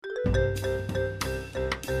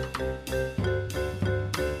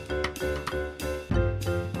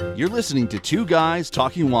You're listening to Two Guys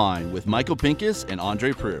Talking Wine with Michael Pincus and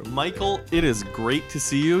Andre Proulx. Michael, it is great to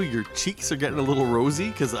see you. Your cheeks are getting a little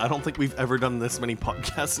rosy because I don't think we've ever done this many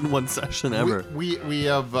podcasts in one session ever. We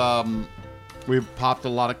have we've popped a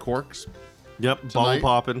lot of corks. Yep, bottle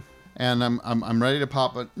popping. And I'm ready to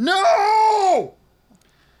pop it. No!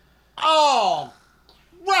 Oh,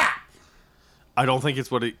 crap! I don't think it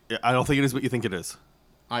is what you think it is.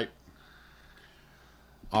 All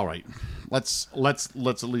right. Let's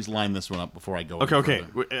at least line this one up before I go. Okay.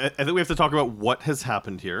 I think we have to talk about what has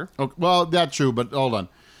happened here. Okay, well, that's true, but hold on.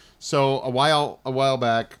 So a while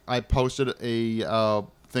back, I posted a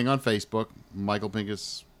thing on Facebook, Michael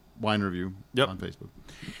Pincus Wine Review on Facebook,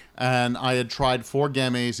 and I had tried 4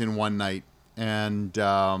 Gamets in one night, and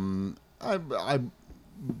I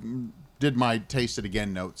did my taste it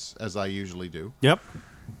again notes as I usually do. Yep.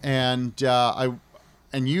 And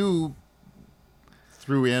you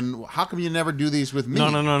threw in, how come you never do these with me?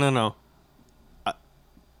 No.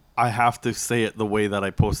 I have to say it the way that I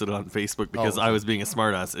posted it on Facebook because I was being a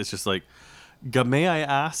smartass. It's just like, may I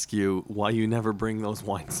ask you why you never bring those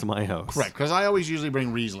wines to my house? Correct, because I always usually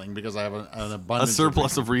bring Riesling because I have an abundance. A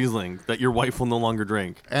surplus of Riesling that your wife will no longer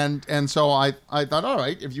drink. And so I thought, all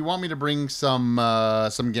right, if you want me to bring some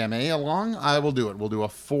Gamay along, I will do it. We'll do a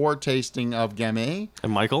 4 tasting of Gamay.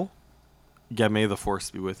 And Michael, may the force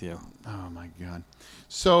be with you. Oh my God.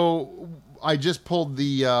 So I just pulled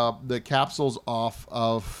the capsules off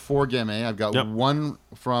of 4 Gamay. I've got one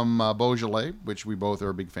from Beaujolais, which we both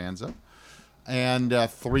are big fans of, and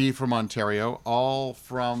 3 from Ontario, all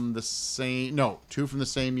from the same. No, 2 from the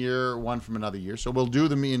same year, 1 from another year. So we'll do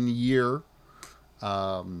them in year,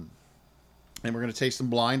 and we're going to taste them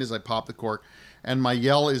blind as I pop the cork. And my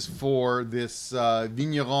yell is for this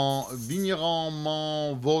Vigneron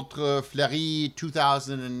Mont Votre Fleury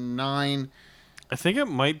 2009. I think it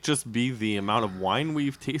might just be the amount of wine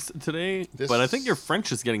we've tasted today, but I think your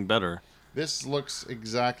French is getting better. This looks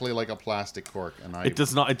exactly like a plastic cork, and it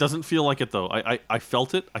does not. It doesn't feel like it though. I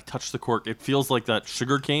felt it. I touched the cork. It feels like that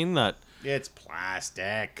sugar cane. It's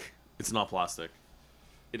plastic. It's not plastic.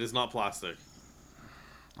 It is not plastic.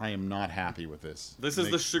 I am not happy with this. This is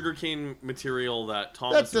the sugarcane material that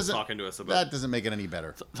Thomas was talking to us about. That doesn't make it any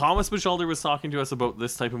better. Thomas Bachelder was talking to us about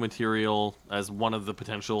this type of material as one of the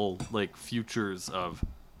potential futures of.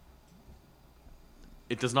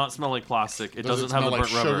 It does not smell like plastic. It doesn't have the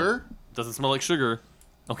burnt rubber. Sugar? Doesn't smell like sugar.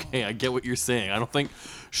 Okay, I get what you're saying. I don't think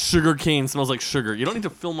sugar cane smells like sugar. You don't need to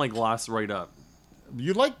fill my glass right up.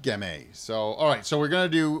 You like Gamay, so all right. So we're gonna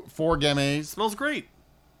do 4 Gamays. Smells great.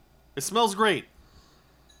 It smells great.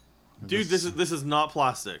 Dude, this is not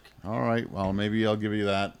plastic. All right, well maybe I'll give you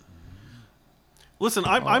that. Listen,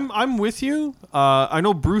 I'm with you. I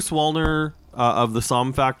know Bruce Wallner of the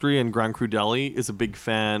Somm Factory and Grand Cru Deli is a big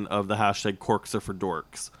fan of the hashtag Corks are for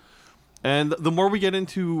Dorks. And the more we get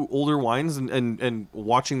into older wines and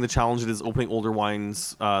watching the challenge it is opening older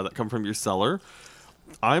wines that come from your cellar,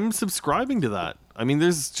 I'm subscribing to that. I mean,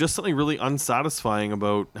 there's just something really unsatisfying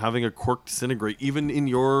about having a cork disintegrate, even in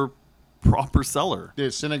your proper cellar.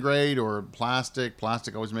 Disintegrate or plastic.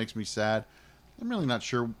 Plastic always makes me sad. I'm really not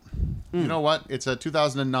sure. You know what? It's a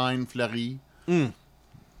 2009 Fleury.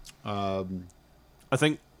 I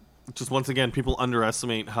think, just once again, people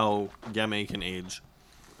underestimate how Gamay can age.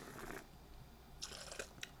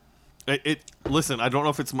 Listen, I don't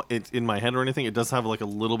know if it's in my head or anything. It does have a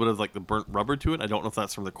little bit of the burnt rubber to it. I don't know if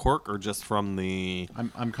that's from the cork or just from the.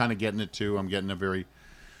 I'm kind of getting it too. I'm getting a very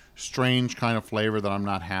strange kind of flavor that I'm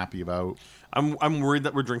not happy about. I'm worried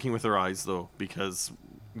that we're drinking with our eyes though, because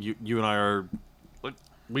you and I are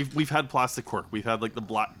we've had plastic cork. We've had the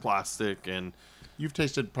black plastic, and you've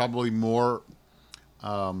tasted probably more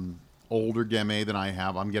older Gamay than I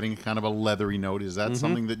have. I'm getting kind of a leathery note. Is that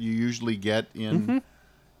something that you usually get in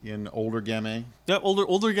older Gamay? Yeah,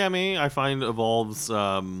 older Gamay I find evolves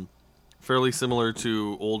fairly similar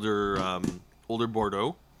to older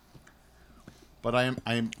Bordeaux. But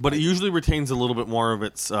But it usually retains a little bit more of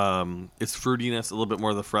its fruitiness, a little bit more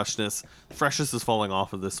of the freshness. The freshness is falling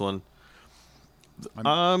off of this one.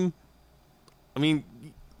 I mean,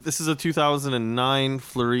 this is a 2009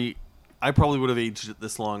 Fleury. I probably would have aged it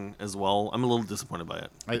this long as well. I'm a little disappointed by it.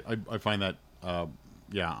 I find that,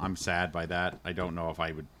 I'm sad by that. I don't know if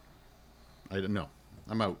I would. I don't know.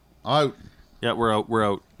 I'm out. Yeah, we're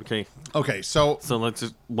out. Okay, so let's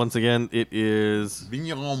just, once again, it is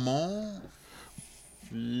Vigneron Mont.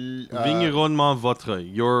 Vigneron Mont Votre,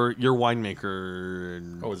 your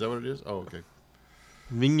winemaker. Oh, is that what it is? Oh, okay.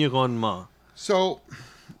 Vigneron Mont. So,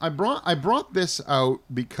 I brought this out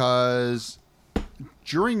because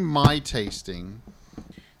during my tasting,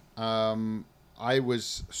 I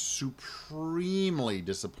was supremely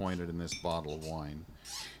disappointed in this bottle of wine.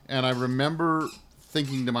 And I remember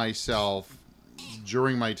thinking to myself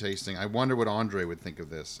during my tasting, I wonder what Andre would think of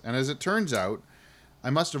this. And as it turns out, I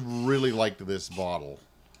must have really liked this bottle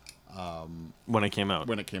when it came out.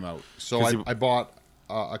 So I bought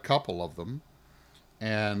a couple of them.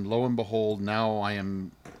 And lo and behold, now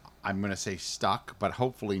I'm going to say stuck, but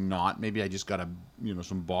hopefully not. Maybe I just got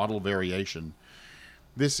some bottle variation.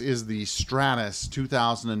 This is the Stratus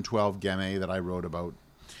 2012 Gamay that I wrote about.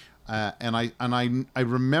 And I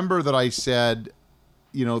remember that I said,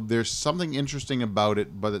 there's something interesting about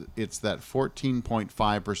it, but it's that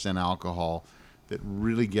 14.5% alcohol that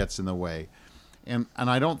really gets in the way. And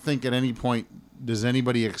I don't think at any point does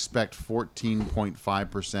anybody expect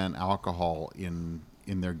 14.5% alcohol in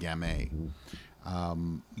their Gamay.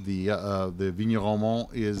 The Vigneron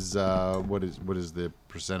is what is the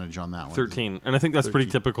percentage on that one? 13, and I think that's 13.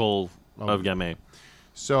 Pretty typical of Gamay.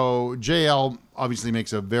 So JL obviously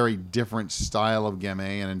makes a very different style of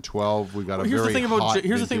Gamay, and in 12 we got here's very the thing hot about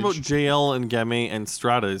Here's vintage. the thing about JL and Gamay and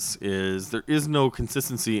Stratus is there is no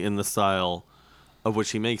consistency in the style of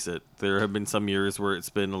which he makes it. There have been some years where it's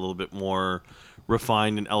been a little bit more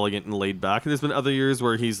refined and elegant and laid back, and there's been other years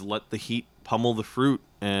where he's let the heat pummel the fruit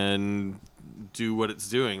and do what it's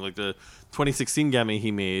doing. Like the 2016 Gamay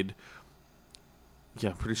he made.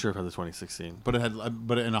 Yeah, I'm pretty sure it had the 2016. But it had,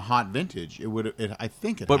 but in a hot vintage, it would. I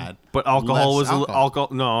think it but, had. But alcohol less was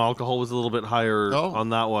alcohol. Alcohol was a little bit higher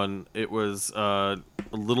on that one. It was a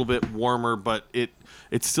little bit warmer, but it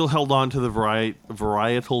still held on to the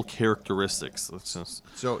varietal characteristics. Let's just.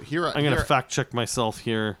 So here I'm going to fact check myself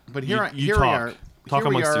here. But here you we are. Talk here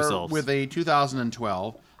amongst we are yourselves with a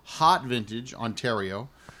 2012 hot vintage Ontario.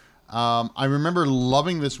 I remember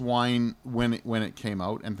loving this wine when it came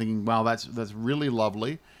out and thinking, wow, that's really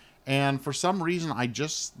lovely. And for some reason, I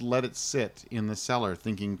just let it sit in the cellar,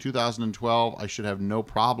 thinking 2012, I should have no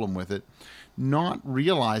problem with it, not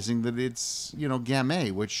realizing that it's,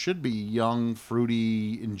 Gamay, which should be young,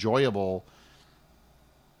 fruity, enjoyable.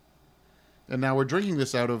 And now we're drinking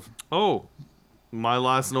this out of... Oh, my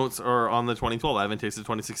last notes are on the 2012. I haven't tasted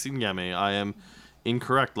 2016 Gamay. I am...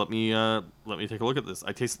 incorrect. Let me take a look at this.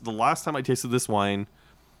 The last time I tasted this wine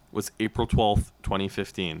was April 12th,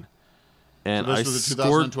 2015. And so this was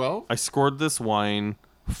 2012? I scored this wine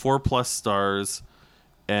 4+ stars,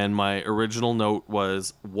 and my original note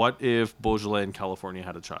was, what if Beaujolais in California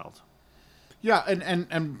had a child? Yeah,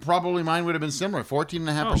 and probably mine would have been similar.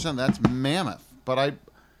 14.5%. That's mammoth. But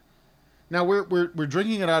now we're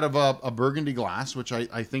drinking it out of a Burgundy glass, which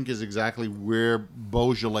I think is exactly where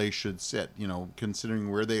Beaujolais should sit. Considering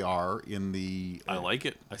where they are in the. I like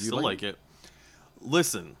it. I still like it.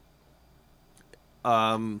 Listen,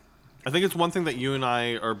 I think it's one thing that you and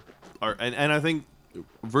I are and I think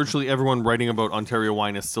virtually everyone writing about Ontario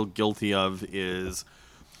wine is still guilty of is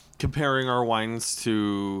comparing our wines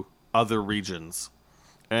to other regions.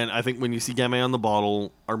 And I think when you see Gamay on the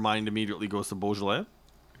bottle, our mind immediately goes to Beaujolais.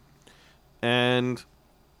 And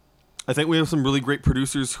I think we have some really great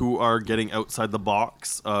producers who are getting outside the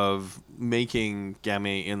box of making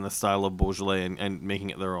Gamay in the style of Beaujolais and making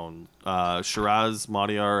it their own. Shiraz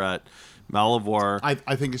Madiar at Malivoire.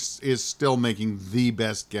 I think is still making the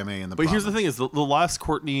best Gamay in the province. But here's the thing is, the last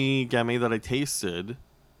Courtney Gamay that I tasted,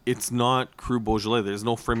 it's not Cru Beaujolais. There's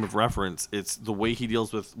no frame of reference. It's the way he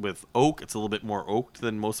deals with oak. It's a little bit more oaked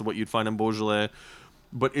than most of what you'd find in Beaujolais.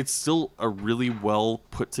 But it's still a really well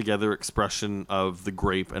put together expression of the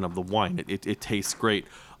grape and of the wine. It tastes great.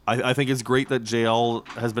 I think it's great that JL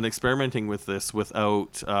has been experimenting with this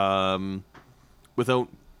without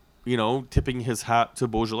tipping his hat to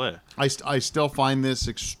Beaujolais. I still find this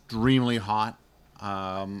extremely hot.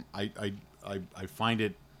 I find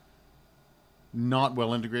it not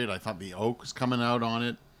well integrated. I thought the oak was coming out on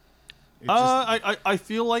it. I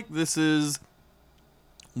feel like this is.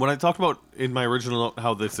 When I talked about in my original note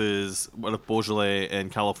how this is what if Beaujolais and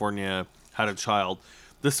California had a child,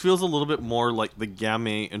 this feels a little bit more like the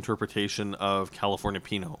Gamay interpretation of California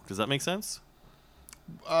Pinot. Does that make sense?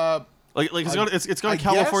 It's got a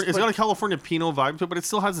California Pinot vibe to it, but it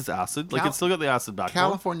still has its acid. It's still got the acid backbone.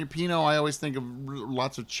 California Pinot, I always think of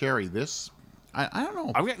lots of cherry. This, I don't know.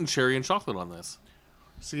 I'm getting cherry and chocolate on this.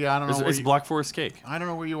 See, I don't know. It's Black Forest cake. I don't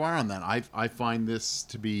know where you are on that. I find this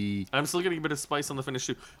to be. I'm still getting a bit of spice on the finish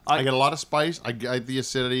too. I get a lot of spice. I get the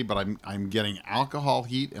acidity, but I'm getting alcohol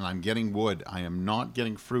heat and I'm getting wood. I am not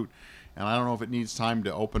getting fruit, and I don't know if it needs time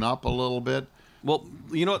to open up a little bit. Well,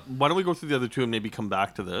 you know what? Why don't we go through the other two and maybe come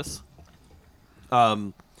back to this?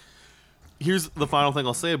 Here's the final thing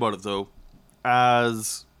I'll say about it, though.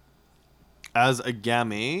 As As a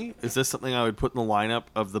Gamay, is this something I would put in the lineup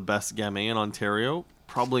of the best Gamay in Ontario?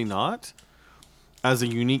 Probably not. As a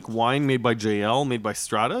unique wine made by JL, made by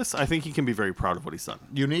Stratus, I think he can be very proud of what he's done.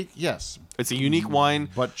 Unique, yes. It's a unique wine.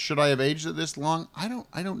 But should I have aged it this long? I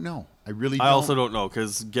don't know. I really don't. I also don't know,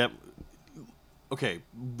 because okay,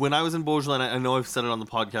 when I was in Beaujolais, I know I've said it on the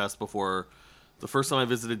podcast before, the first time I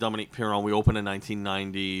visited Dominique Piron, we opened in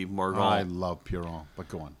 1990 Morgon. I love Piron, but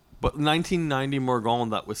go on. But 1990 Morgon,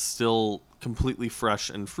 that was still completely fresh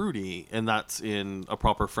and fruity, and that's in a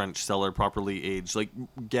proper French cellar, properly aged. Like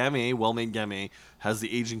Gamay, well-made Gamay, has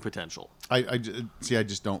the aging potential. I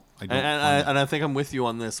just don't. And I think I'm with you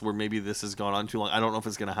on this, where maybe this has gone on too long. I don't know if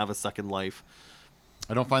it's going to have a second life.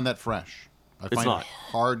 I don't find that fresh. I It's find not. it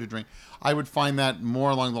hard to drink. I would find that more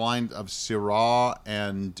along the lines of Syrah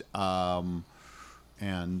and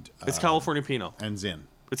It's California Pinot. and Zin.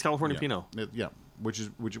 It's California Yeah. Pinot. Yeah, which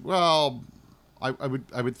well, I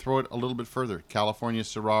would throw it a little bit further. California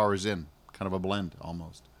Syrah or Zin, kind of a blend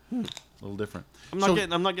almost. A little different. I'm not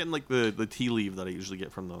getting like the tea leaf that I usually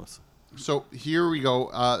get from those. So here we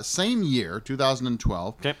go. Same year,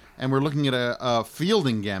 2012. Okay. And we're looking at a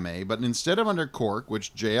Fielding Gamay, but instead of under cork,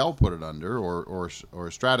 which JL put it under, or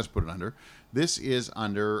Stratus put it under, this is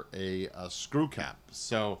under a screw cap.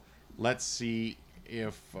 So let's see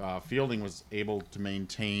if Fielding was able to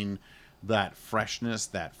maintain that freshness,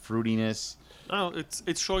 that fruitiness, Oh,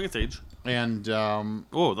 it's showing its age. and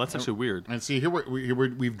Oh, that's actually weird. and see here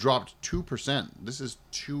we've dropped 2%. This is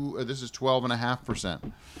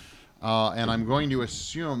 12.5%. And I'm going to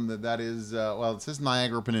assume that is, well, it says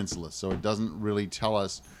Niagara Peninsula, so it doesn't really tell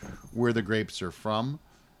us where the grapes are from.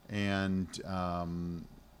 And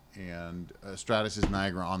Stratus is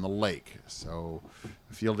Niagara on the lake. So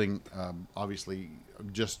Fielding obviously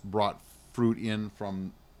just brought fruit in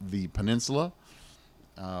from the peninsula,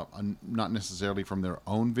 not necessarily from their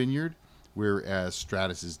own vineyard, whereas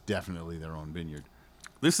Stratus is definitely their own vineyard.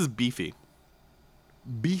 This is beefy.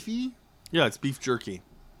 Beefy? Yeah, it's beef jerky.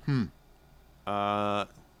 There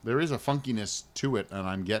is a funkiness to it, and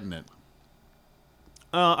I'm getting it.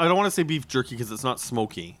 I don't want to say beef jerky because it's not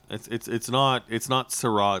smoky. It's not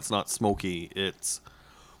Syrah. It's not smoky.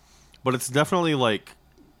 But it's definitely like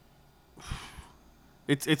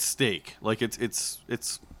it's steak. Like it's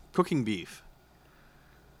cooking beef.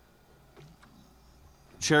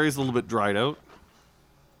 Cherry's a little bit dried out.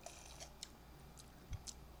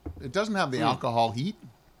 It doesn't have the alcohol heat,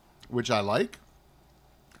 which I like.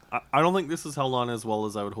 I don't think this has held on as well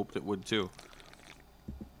as I would hoped it would too.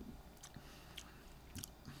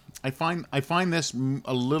 I find this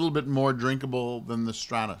a little bit more drinkable than the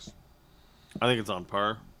Stratus. I think it's on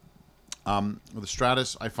par. The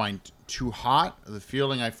Stratus I find too hot. The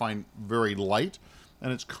Fielding I find very light,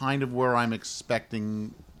 and it's kind of where I'm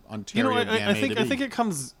expecting Ontario Gamay I think to be.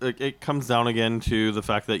 it comes down again to the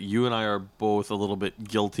fact that you and I are both a little bit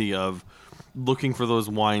guilty of looking for those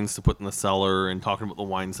wines to put in the cellar and talking about the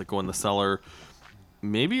wines that go in the cellar.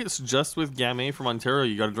 Maybe it's just with Gamay from Ontario.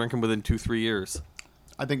 You got to drink them within 2-3 years.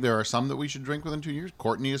 I think there are some that we should drink within 2 years.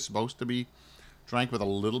 Courtney is supposed to be drank with a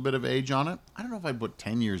little bit of age on it. I don't know if I'd put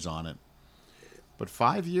 10 years on it, but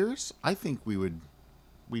 5 years, I think we'd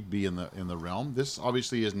be in the realm. This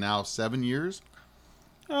obviously is now 7 years.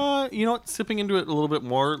 You know what? Sipping into it a little bit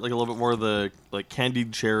more, like a little bit more of the like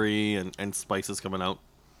candied cherry and spices coming out.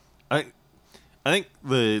 I think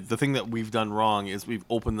the thing that we've done wrong is we've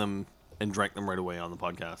opened them and drank them right away on the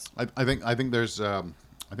podcast. I think there's some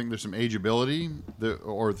ageability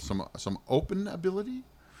or some open ability.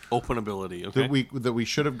 Openability, okay. That we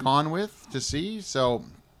should have gone with to see. So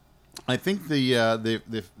I think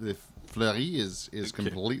the Fleury is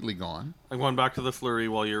completely gone. I'm going back to the Fleury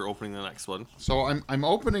while you're opening the next one. So I'm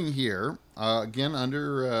opening here again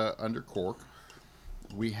under cork.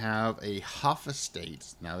 We have a Huff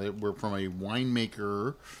Estate. Now we're from a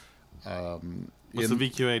winemaker. What's the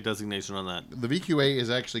VQA designation on that? The VQA is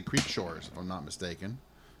actually Creek Shores, if I'm not mistaken.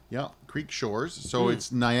 Yeah, Creek Shores. So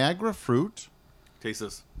it's Niagara fruit. Taste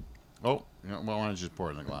this. Oh, yeah, well, why don't you just pour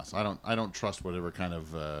it in a glass? I don't trust whatever kind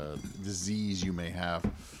of disease you may have.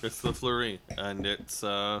 It's the Fleury, and it's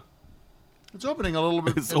opening a little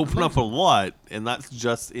bit. it's opened up a lot, and that's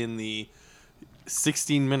just in the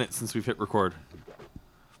 16 minutes since we've hit record.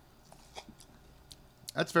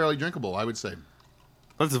 That's fairly drinkable, I would say.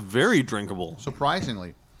 That's very drinkable.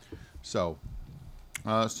 Surprisingly. So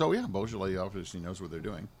yeah, Beaujolais obviously knows what they're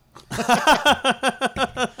doing.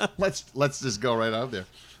 Let's just go right out there.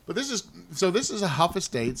 But this is a Huff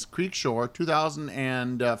Estates Creek Shore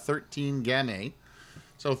 2013 Gamay.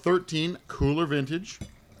 So 13 cooler vintage.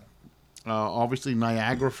 Obviously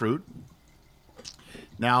Niagara fruit.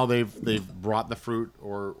 Now they've brought the fruit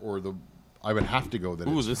or the I would have to go that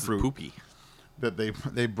Ooh, it's this fruit is poopy. that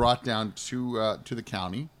they brought down to the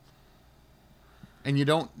county. And you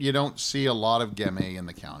don't see a lot of Gamay in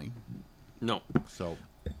the county. No. So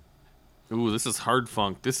Ooh, this is hard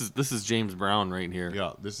funk. This is James Brown right here.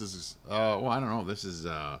 yeah, this is well, I don't know. This is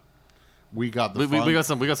we got the We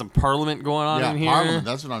got some Parliament going on in here. Parliament.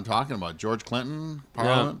 That's what I'm talking about. George Clinton,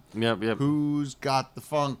 Parliament. Yep. Who's got the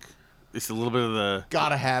funk? It's a little bit of the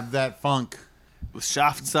Gotta have that funk.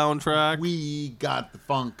 Shaft soundtrack. We got the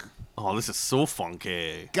funk. Oh, this is so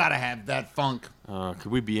funky. Gotta have that funk.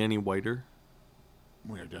 Could we be any whiter?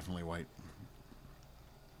 We are definitely white.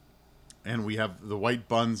 And we have the white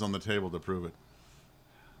buns on the table to prove it.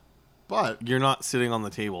 But You're not sitting on the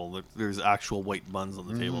table. There's actual white buns on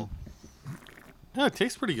the table. Yeah, it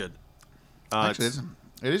tastes pretty good. actually,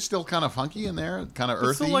 it is still kind of funky in there, kind of earthy.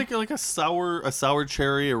 It's still like a sour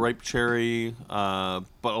cherry, a ripe cherry, but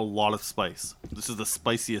a lot of spice. This is the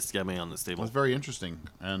spiciest Gamay on this table. It's very interesting.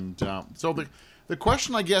 And so the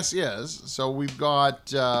question, I guess, is, so we've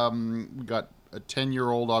got a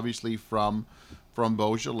 10-year-old, obviously, from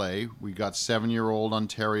Beaujolais. We got 7-year-old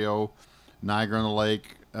Ontario,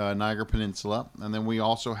 Niagara-on-the-Lake, Niagara Peninsula. And then we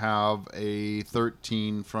also have a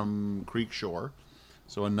 13 from Creek Shore.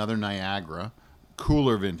 So another Niagara,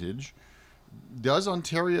 cooler vintage. Does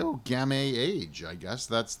Ontario Gamay age? I guess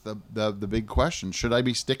that's the big question. Should I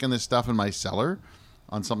be sticking this stuff in my cellar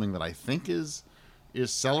on something that I think is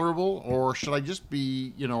cellarable, or should I just be,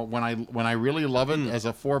 when I really love it as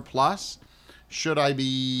a 4+, should I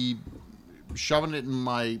be shoving it in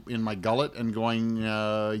my gullet and going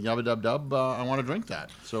yabba dub dub? I want to drink that.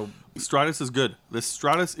 So Stratus is good. This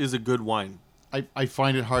Stratus is a good wine. I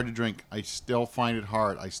find it hard to drink. I still find it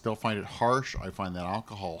hard. I still find it harsh. I find that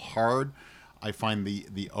alcohol hard. I find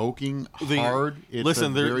the oaking hard. It's a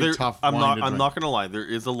very tough wine to drink. I'm not gonna lie. There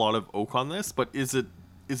is a lot of oak on this, but is it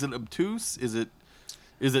obtuse? Is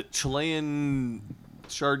it Chilean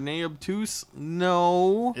Chardonnay obtuse?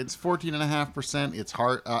 No. It's 14.5%. It's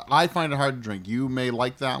hard. I find it hard to drink. You may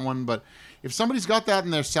like that one, but if somebody's got that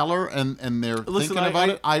in their cellar and they're thinking about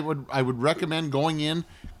it, I would recommend going in,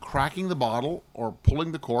 cracking the bottle or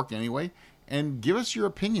pulling the cork anyway, and give us your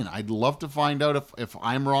opinion. I'd love to find out if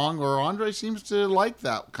I'm wrong or Andre seems to like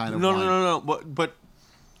that kind of wine. No. But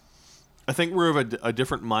I think we're of a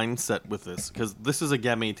different mindset with this, because this is a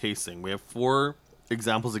Gamay tasting. We have 4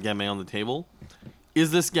 examples of Gamay on the table.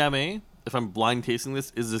 Is this Gamay? If I'm blind tasting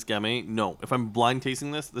this, is this Gamay? No. If I'm blind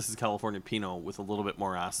tasting this is California Pinot with a little bit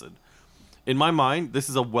more acid. In my mind, this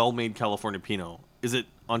is a well-made California Pinot. Is it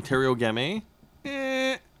Ontario Gamay?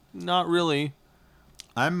 Not really.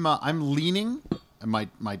 I'm leaning, and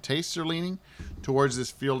my tastes are leaning towards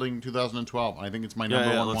this Fielding 2012. I think it's my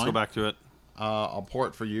number one let's wine. go back to it. I'll pour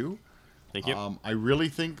it for you. Thank you. I really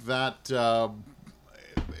think that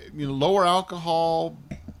lower alcohol.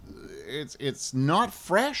 It's not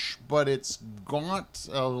fresh, but it's got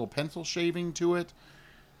a little pencil shaving to it.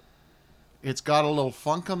 It's got a little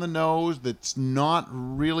funk on the nose that's not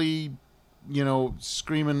really,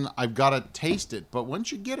 screaming, I've got to taste it. But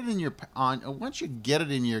once you get it in your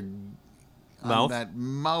Mouth? that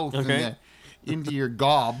mouth, Okay. and into your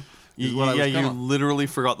gob, is what I was you kinda- literally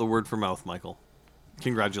forgot the word for mouth, Michael.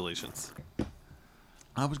 Congratulations.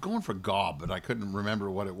 I was going for gob, but I couldn't remember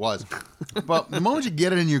what it was. But the moment you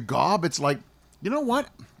get it in your gob, it's like, you know what?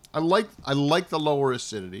 I like the lower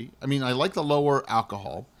acidity. I mean, I like the lower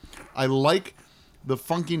alcohol. I like the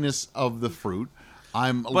funkiness of the fruit.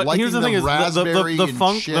 I'm But liking here's the thing: raspberry the and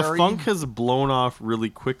funk, cherry. the funk has blown off really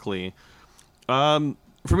quickly. For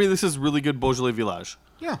me, this is really good Beaujolais Village.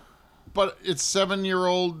 Yeah, but it's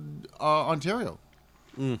 7-year-old Ontario.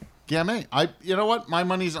 Gamay. You know what? My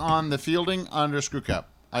money's on the Fielding under screw cap.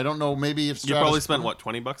 I don't know. Maybe if You probably spent what,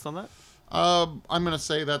 $20 on that? I'm going to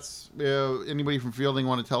say that's anybody from Fielding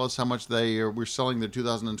want to tell us how much we're selling the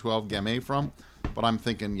 2012 Gamay from, but I'm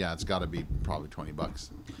thinking it's got to be probably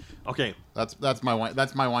 $20. Okay. That's my wine.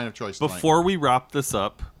 That's my wine of choice tonight. Before we wrap this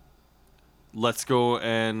up, let's go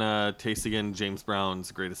and taste again James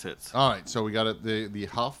Brown's greatest hits. All right, so we got it. The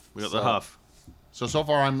Huff. We got the Huff. So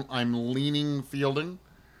far, I'm leaning Fielding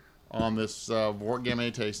on this Vort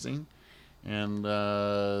Gamay tasting, and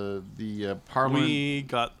the Parliament. We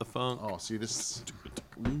got the funk. Oh, see this?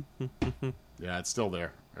 Yeah, it's still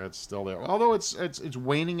there. It's still there. Although it's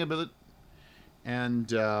waning a bit, and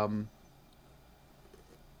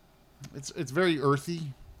it's very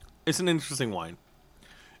earthy. It's an interesting wine.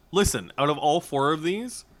 Listen, out of all 4 of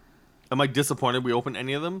these, am I disappointed we opened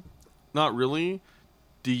any of them? Not really.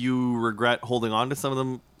 Do you regret holding on to some of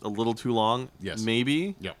them a little too long? Yes.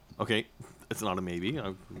 Maybe? Yep. Okay. It's not a maybe. I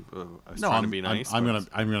was No, trying I'm, to be nice. I'm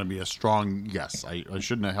but- gonna be a strong yes. I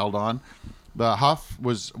shouldn't have held on. The Huff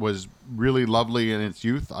was really lovely in its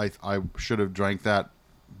youth. I should have drank that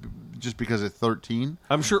just because it's 13.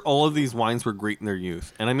 I'm sure all of these wines were great in their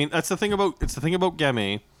youth, and I mean it's the thing about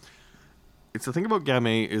Gamay. It's the thing about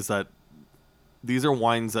Gamay is that these are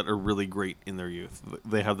wines that are really great in their youth.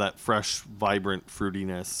 They have that fresh, vibrant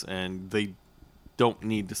fruitiness, and they don't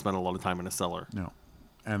need to spend a lot of time in a cellar. No,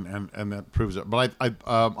 and that proves it. But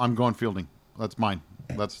I'm going Fielding. That's mine.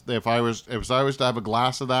 That's if I was to have a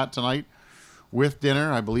glass of that tonight with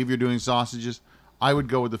dinner. I believe you're doing sausages. I would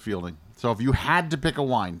go with the Fielding. So if you had to pick a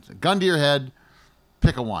wine, gun to your head,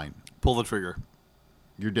 pick a wine. Pull the trigger.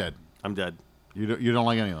 You're dead. I'm dead. You don't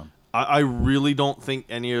like any of them. I really don't think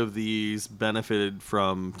any of these benefited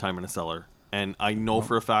from time in a cellar. And I know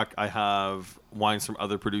for a fact I have wines from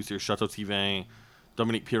other producers, Chateau Thivin,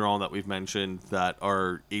 Dominique Piron that we've mentioned, that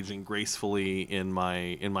are aging gracefully in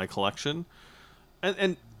my collection.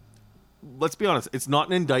 And let's be honest, it's not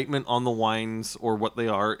an indictment on the wines or what they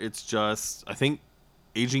are. It's just, I think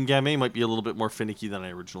aging Gamay might be a little bit more finicky than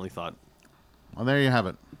I originally thought. Well, there you have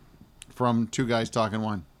it. From two guys talking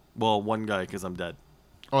wine. Well, one guy, because I'm dead.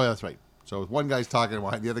 Oh, that's right. So one guy's talking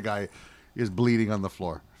wine, the other guy is bleeding on the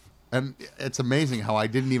floor. And it's amazing how I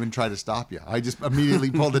didn't even try to stop you. I just immediately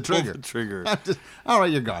pulled the trigger. All right,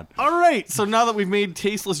 you're gone. All right. So now that we've made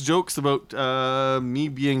tasteless jokes about me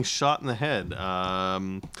being shot in the head,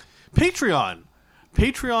 Patreon.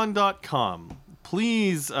 Patreon.com.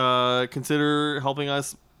 Please consider helping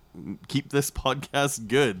us keep this podcast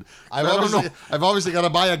good. I've obviously got to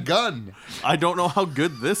buy a gun. I don't know how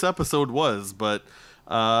good this episode was, but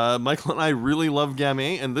Michael and I really love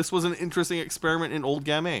Gamay, and this was an interesting experiment in old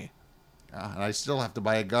Gamay. And I still have to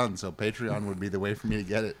buy a gun, so Patreon would be the way for me to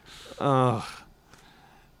get it.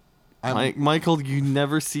 Michael, you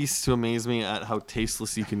never cease to amaze me at how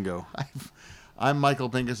tasteless you can go. I'm Michael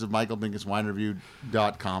Pincus of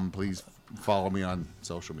michaelpincuswinereview.com. Please follow me on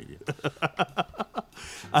social media.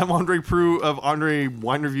 I'm Andre Prue of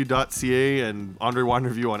AndreWineReview.ca and Andre Wine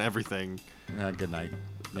Review on everything. Good night.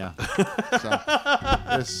 Yeah. So,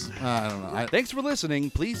 I don't know. Thanks for listening.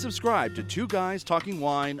 Please subscribe to Two Guys Talking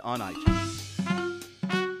Wine on iTunes.